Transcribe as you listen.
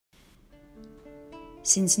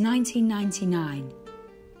Since 1999,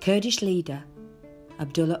 Kurdish leader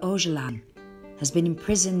Abdullah Öcalan has been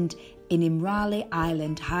imprisoned in Imrali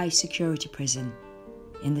Island High Security Prison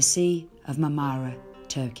in the Sea of Marmara,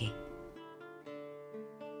 Turkey.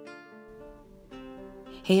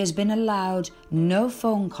 He has been allowed no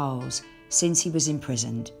phone calls since he was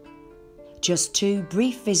imprisoned, just 2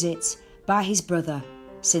 brief visits by his brother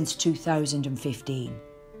since 2015,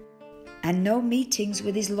 and no meetings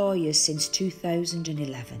with his lawyers since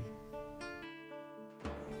 2011.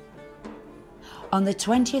 On the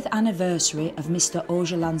 20th anniversary of Mr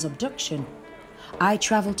Öcalan's abduction, I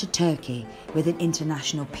travelled to Turkey with an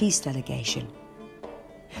International Peace Delegation.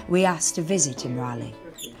 We asked to visit Imrali,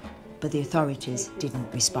 but the authorities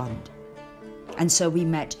didn't respond. And so we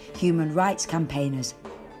met human rights campaigners,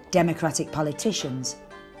 democratic politicians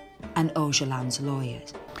and Öcalan's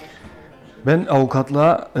lawyers. Ben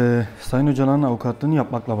avukatlığa, Sayın Öcalan'ın avukatlığını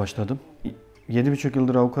yapmakla başladım. 7,5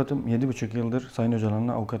 yıldır avukatım, 7,5 yıldır Sayın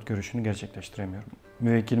Öcalan'la avukat görüşünü gerçekleştiremiyorum.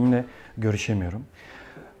 Müvekkilimle görüşemiyorum.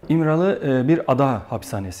 İmralı bir ada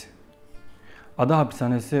hapishanesi. Ada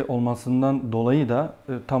hapishanesi olmasından dolayı da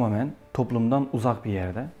tamamen toplumdan uzak bir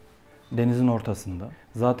yerde. Denizin ortasında.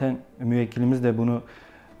 Zaten müvekkilimiz de bunu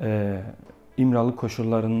İmralı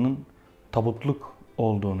koşullarının tabutluk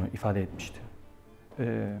olduğunu ifade etmişti.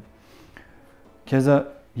 Keza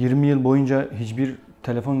 20 yıl boyunca hiçbir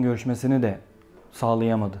telefon görüşmesini de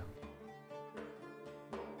sağlayamadı.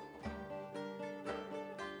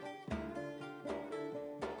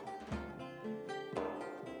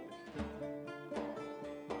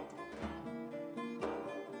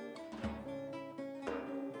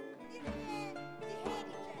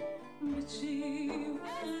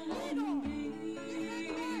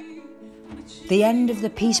 The end of the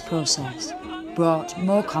peace process brought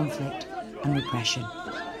more conflict and repression.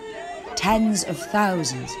 Tens of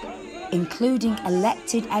thousands, including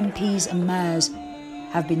elected MPs and mayors,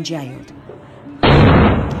 have been jailed.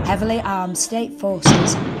 Heavily armed state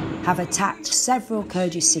forces have attacked several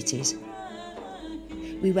Kurdish cities.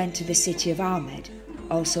 We went to the city of Ahmed,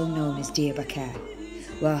 also known as Diyarbakir,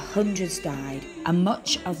 where hundreds died and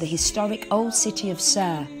much of the historic old city of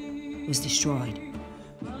Sur was destroyed.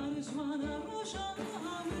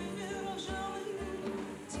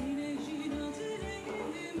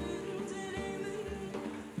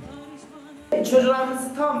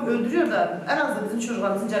 Çocuklarımızı tam öldürüyor da en azından bizim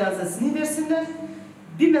çocuklarımızın cenazesini versinler.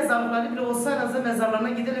 Bir mezarlıkları bile olsa en azından mezarlarına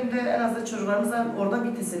gidelim de en azından çocuklarımıza orada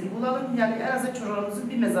bir teselli bulalım. Yani en azından çocuklarımızın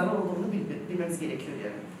bir mezarlık olduğunu bilmemiz gerekiyor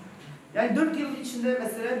yani. Yani 4 yıl içinde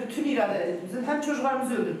mesela bütün iradelerimizi hem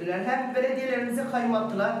çocuklarımızı öldürdüler hem belediyelerimize kayyum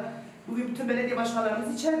attılar. Bugün bütün belediye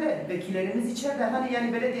başkanlarımız içeride, vekillerimiz içeride. Hani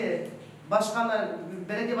yani belediye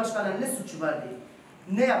başkanlarının ne suçu var diye.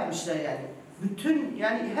 Ne yapmışlar yani? Bütün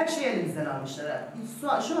yani her şeyi elimizden almışlar.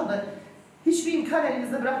 Şu anda hiçbir imkan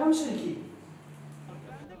elimizde bırakmamışlar ki.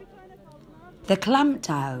 The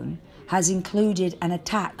clampdown has included an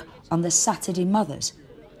attack on the Saturday mothers,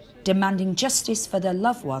 demanding justice for their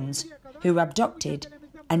loved ones who were abducted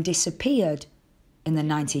and disappeared in the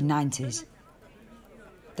 1990s.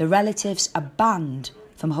 The relatives are banned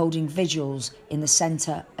from holding vigils in the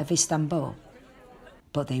centre of Istanbul,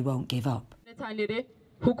 but they won't give up.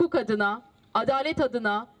 Hukuk adına, adalet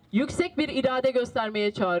adına yüksek bir irade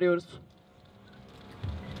göstermeye çağırıyoruz.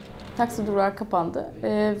 Taksi durağı kapandı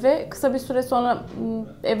ve kısa bir süre sonra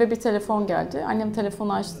eve bir telefon geldi. Annem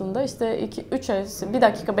telefonu açtığında işte 1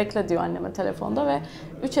 dakika bekle diyor anneme telefonda ve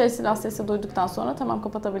 3 el silah sesi duyduktan sonra tamam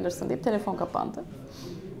kapatabilirsin deyip telefon kapandı.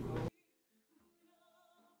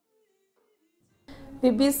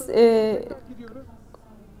 Ve biz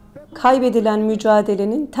kaybedilen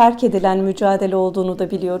mücadelenin terk edilen mücadele olduğunu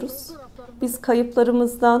da biliyoruz. Biz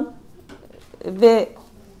kayıplarımızdan ve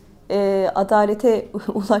adalete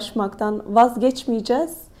ulaşmaktan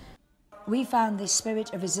vazgeçmeyeceğiz. We found this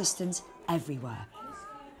spirit of resistance everywhere,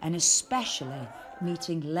 and especially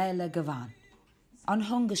meeting Leyla Gavan on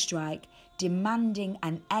hunger strike demanding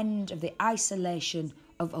an end of the isolation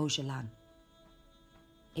of Öcalan.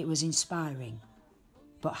 It was inspiring,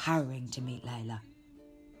 but harrowing to meet Leyla.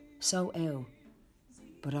 So ill,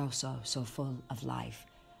 but also so full of life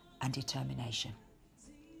and determination.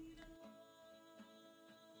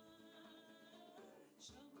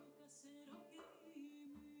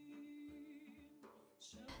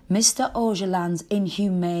 Mr Öcalan's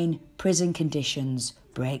inhumane prison conditions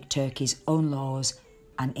break Turkey's own laws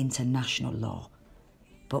and international law.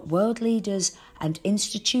 But world leaders and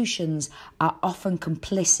institutions are often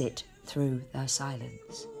complicit through their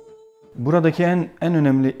silence. Buradaki en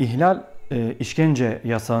önemli ihlal işkence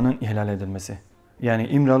yasağının ihlal edilmesi. Yani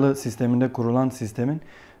İmralı sisteminde kurulan sistemin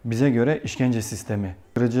bize göre işkence sistemi.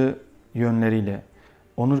 Kırıcı yönleriyle,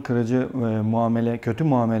 onur kırıcı muamele, kötü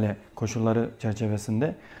muamele koşulları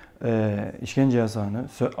çerçevesinde işkence yasağını,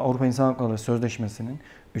 Avrupa İnsan Hakları Sözleşmesi'nin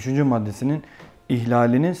 3. maddesinin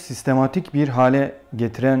ihlalini sistematik bir hale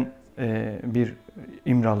getiren bir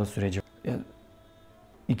İmralı süreci.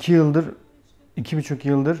 2,5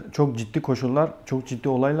 yıldır çok ciddi koşullar, çok ciddi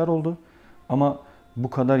olaylar oldu. Ama bu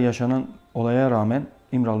kadar yaşanan olaya rağmen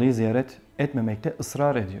İmralı'yı ziyaret etmemekte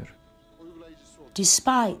ısrar ediyor.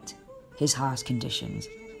 Despite his harsh conditions,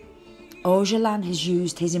 Öcalan has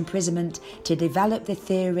used his imprisonment to develop the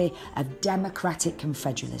theory of democratic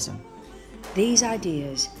confederalism. These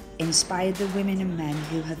ideas inspired the women and men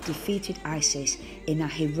who have defeated ISIS in a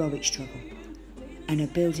heroic struggle and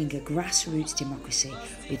are building a grassroots democracy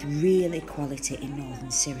with real equality in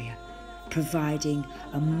northern Syria, providing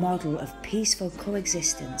a model of peaceful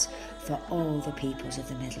coexistence for all the peoples of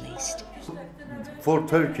the Middle East. For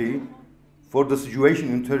Turkey, for the situation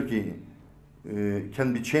in Turkey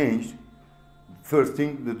can be changed, first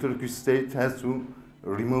thing the Turkish state has to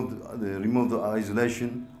remove the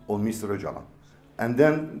isolation of Mr Öcalan. And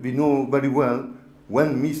then we know very well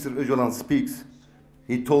when Mr Öcalan speaks,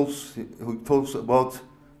 he talks about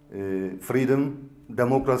freedom,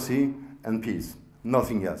 democracy and peace,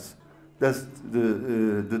 nothing else. That's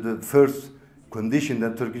the first condition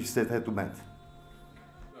that Turkish state had to meet.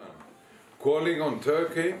 Calling on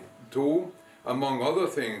Turkey to, among other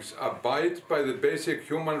things, abide by the basic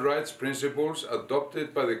human rights principles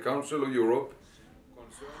adopted by the Council of Europe.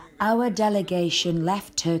 Our delegation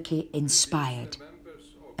left Turkey inspired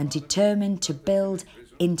and determined to build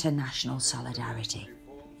international solidarity.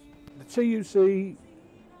 The TUC,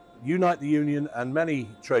 Unite the Union and many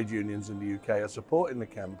trade unions in the UK are supporting the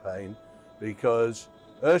campaign because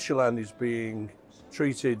Öcalan is being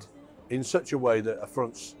treated in such a way that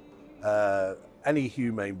affronts any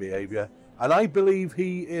humane behaviour, and I believe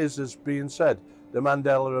he is, as being said, the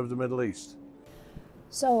Mandela of the Middle East.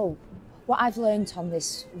 So, what I've learned on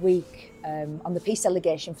this week on the Peace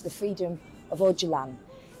Delegation for the Freedom of Öcalan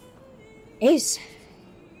is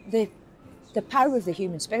the power of the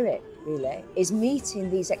human spirit, really, is meeting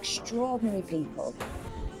these extraordinary people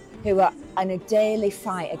who are in a daily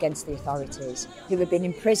fight against the authorities, who have been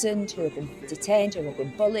imprisoned, who have been detained, who have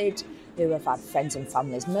been bullied, who have had friends and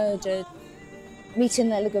families murdered. Meeting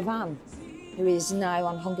Leyla Gavan, who is now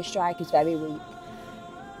on hunger strike, is very weak.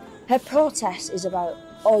 Her protest is about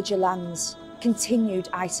Öcalan's continued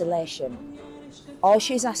isolation. All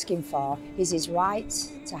she's asking for is his right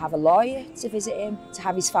to have a lawyer to visit him, to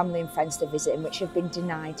have his family and friends to visit him, which have been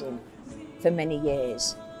denied him for many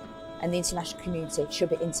years. And the international community should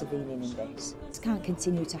be intervening in this. This can't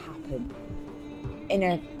continue to happen in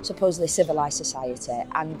a supposedly civilised society,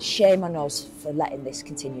 and shame on us for letting this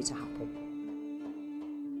continue to happen.